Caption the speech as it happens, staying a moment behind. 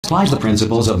applies the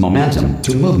principles of momentum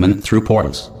to movement through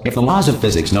portals. If the laws of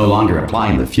physics no longer apply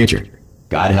in the future,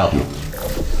 God help you.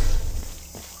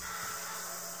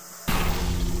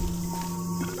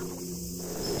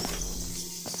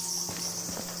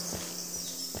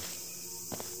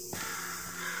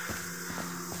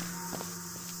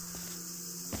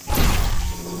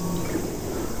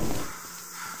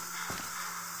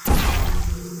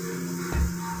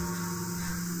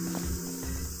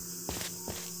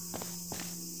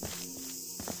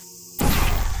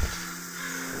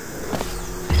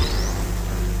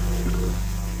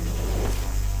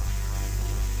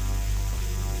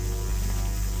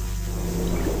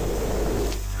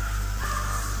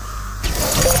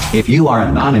 If you are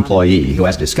a non-employee who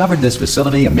has discovered this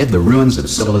facility amid the ruins of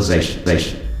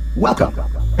civilization, welcome.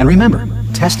 And remember,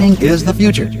 testing is the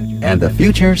future, and the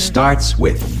future starts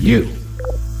with you.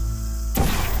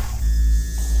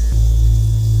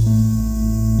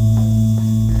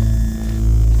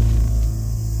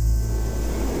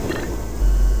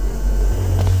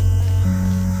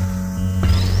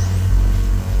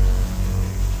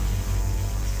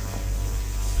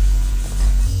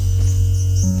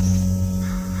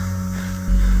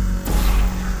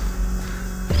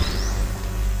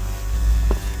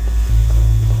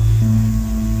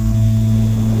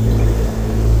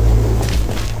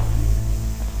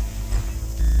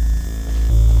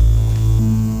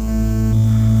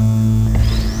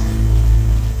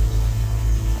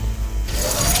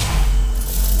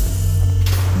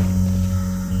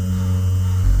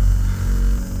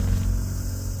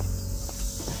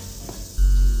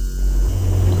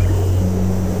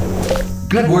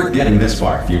 Good work getting this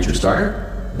far, future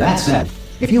starter. That said,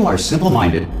 if you are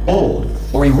simple-minded, old,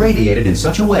 or irradiated in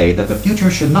such a way that the future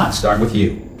should not start with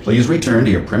you, please return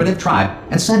to your primitive tribe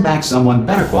and send back someone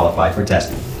better qualified for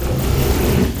testing.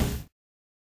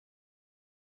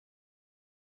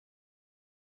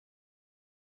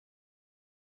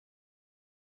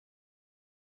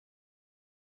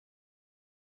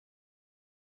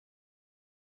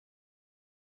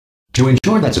 To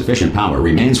ensure that sufficient power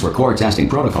remains for core testing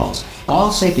protocols,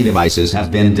 all safety devices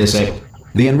have been disabled.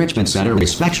 The Enrichment Center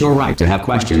respects your right to have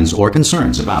questions or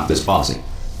concerns about this policy.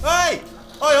 Hey!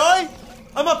 Oi!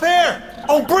 I'm up here!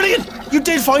 Oh, brilliant! You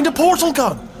did find a portal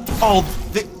gun! Oh,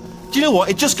 do you know what?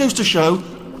 It just goes to show,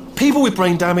 people with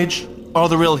brain damage are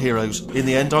the real heroes in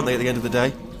the end, aren't they, at the end of the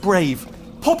day? Brave.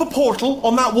 Pop a portal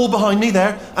on that wall behind me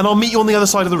there, and I'll meet you on the other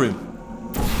side of the room.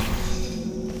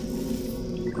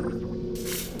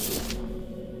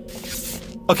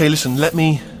 Okay, listen, let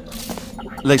me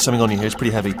lay something on you here. It's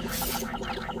pretty heavy.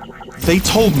 They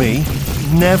told me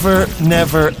never,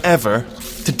 never, ever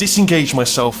to disengage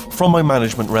myself from my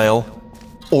management rail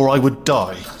or I would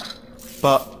die.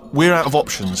 But we're out of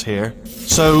options here.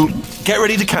 So get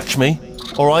ready to catch me,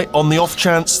 alright, on the off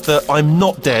chance that I'm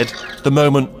not dead the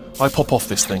moment I pop off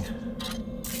this thing.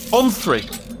 On 3.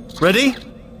 Ready?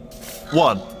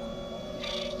 1,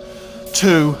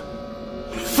 2,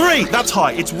 3! That's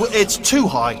high. It's too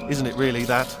high, isn't it, really,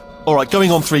 that? Alright,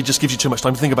 going on 3 just gives you too much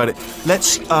time to think about it.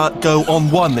 Let's go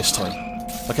on 1 this time.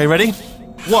 Okay, ready?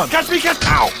 1. Catch me, catch...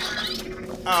 Ow!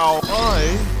 Ow,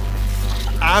 I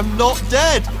am not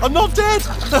dead! I'm not dead!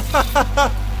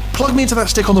 Plug me into that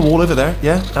stick on the wall over there,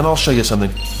 yeah? And I'll show you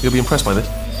something. You'll be impressed by this.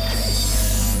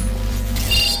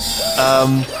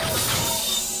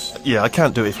 Yeah, I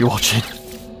can't do it if you're watching.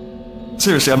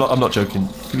 Seriously, I'm not joking.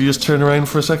 Could you just turn around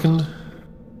for a second?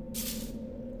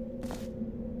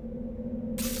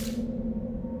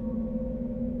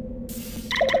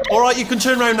 Alright, you can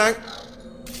turn around now.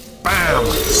 Bam!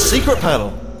 Secret panel.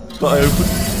 That I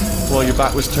opened while your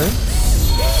back was turned.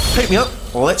 Pick me up.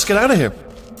 Let's get out of here.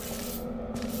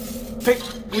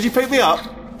 Would you pick me up?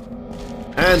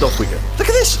 And off we go. Look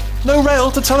at this! No rail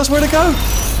to tell us where to go.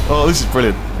 Oh, this is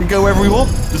brilliant. We can go wherever we want.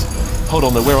 Just hold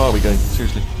on though, where are we going?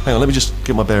 Seriously. Hang on, let me just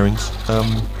get my bearings.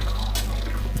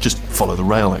 Just follow the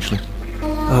rail, actually.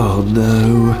 Oh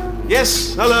no.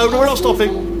 Yes, hello, no, we're not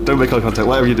stopping. Don't make eye contact,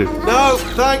 whatever you do. No,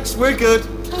 thanks, we're good.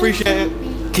 Appreciate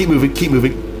it. Keep moving, keep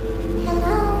moving.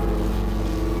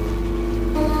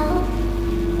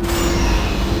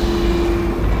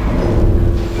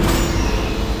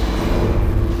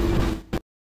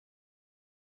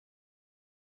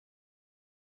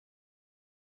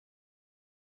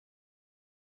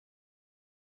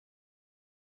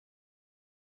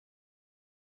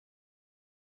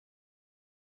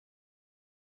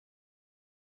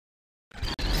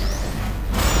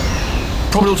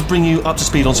 Probably ought to bring you up to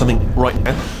speed on something right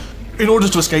now. In order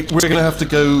to escape, we're going to have to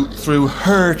go through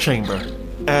her chamber,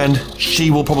 and she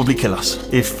will probably kill us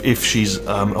if she's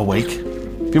awake.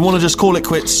 If you want to just call it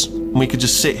quits, and we could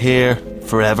just sit here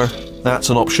forever, That's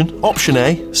an option. Option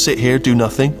A, sit here, do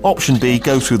nothing. Option B,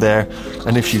 go through there,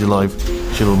 and if she's alive,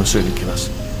 she'll almost certainly kill us.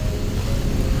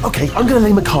 Okay, I'm going to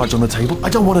lay my cards on the table. I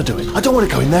don't want to do it. I don't want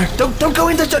to go in there. Don't go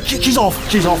in there. She's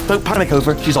off. She's off. Don't panic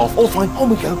over. She's off. All fine.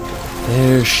 On we go.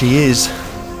 There she is.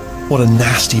 What a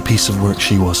nasty piece of work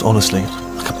she was, honestly.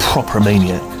 Like a proper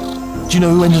maniac. Do you know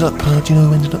who ended up taking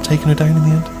her down in the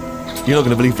end? You're not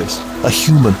going to believe this. A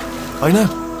human. I know.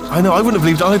 I wouldn't have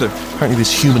believed either. Apparently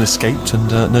this human escaped and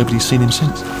nobody's seen him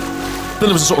since. Then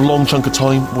there was a sort of long chunk of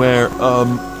time where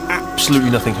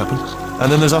absolutely nothing happened.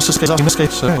 And then there's us escaping.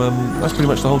 So that's pretty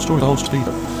much the whole story.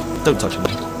 Don't touch him.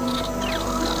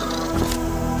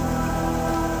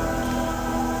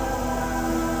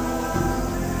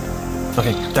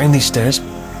 Okay, down these stairs.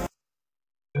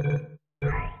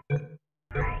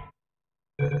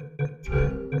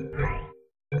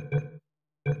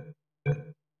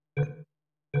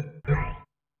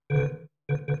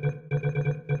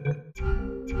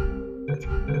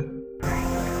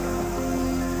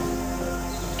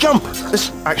 Jump!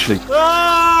 This actually.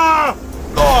 Ah!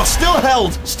 Oh, still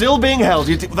held. Still being held.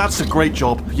 That's a great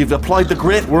job. You've applied the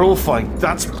grit. We're all fine.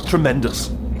 That's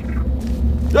tremendous.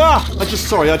 Ah! I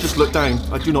just looked down.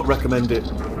 I do not recommend it.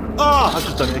 Ah! I've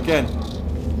just done it again.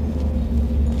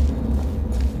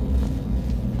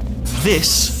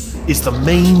 This is the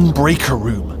main breaker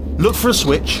room. Look for a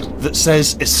switch that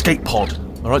says escape pod.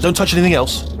 All right, don't touch anything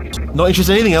else. Not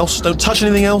interested in anything else. Don't touch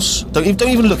anything else. Don't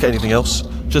even look at anything else.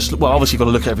 Just, well, obviously you've got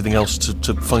to look at everything else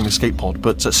to find the escape pod.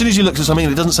 But as soon as you look at something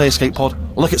and it doesn't say escape pod,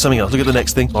 look at something else. Look at the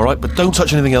next thing. All right, but don't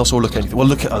touch anything else or look at anything. Well,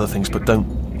 look at other things, but don't.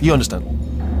 You understand?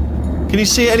 Can you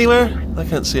see it anywhere? I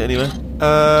can't see it anywhere.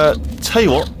 Tell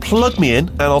you what, plug me in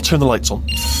and I'll turn the lights on.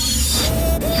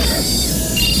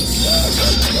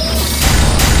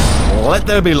 Let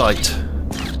there be light.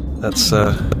 That's,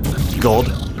 God.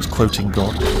 It's quoting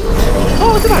God.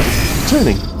 Oh, look at that.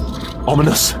 Turning.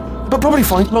 Ominous. But probably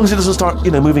fine, as long as it doesn't start,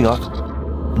 moving up.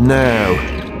 Now.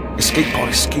 Escape pod.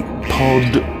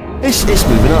 It's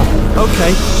moving up.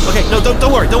 Okay, no,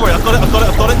 don't worry. I've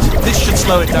got it. This should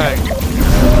slow it down.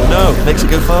 No, makes it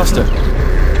go faster.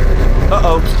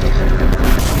 Uh-oh.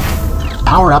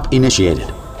 Power up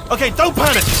initiated. Okay, don't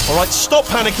panic. All right, stop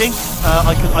panicking.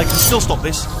 I can still stop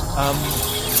this.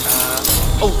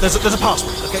 Oh, there's a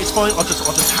password. Okay, it's fine. I'll just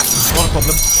hack it. Not a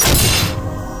problem.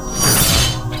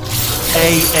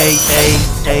 A. C.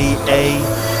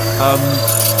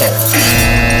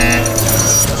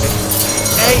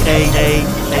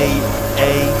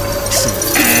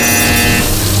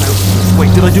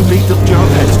 Wait, did I do B?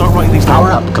 Start writing these down.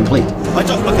 Power up complete. I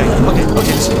don't. Okay.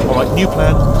 Listen. All right, new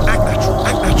plan. Act natural.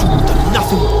 We've done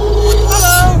nothing.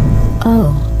 Hello.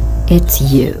 Oh, it's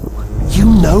you. You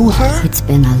know her? It's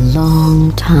been a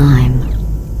long time.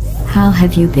 How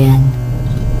have you been?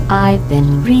 I've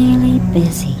been really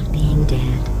busy being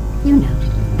dead. You know,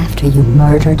 after you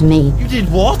murdered me. You did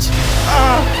what?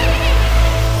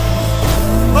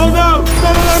 Oh no!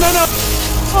 No!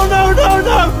 Oh no!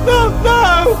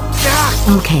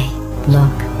 Okay,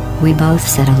 look, we both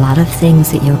said a lot of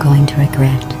things that you're going to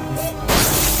regret.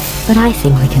 But I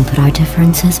think we can put our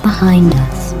differences behind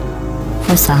us.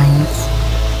 For science,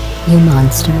 you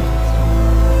monster.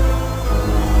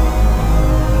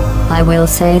 I will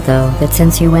say, though, that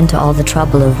since you went to all the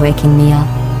trouble of waking me up,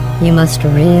 you must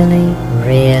really,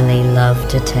 really love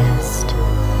to test.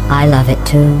 I love it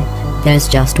too. There's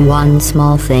just one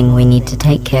small thing we need to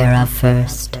take care of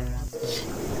first.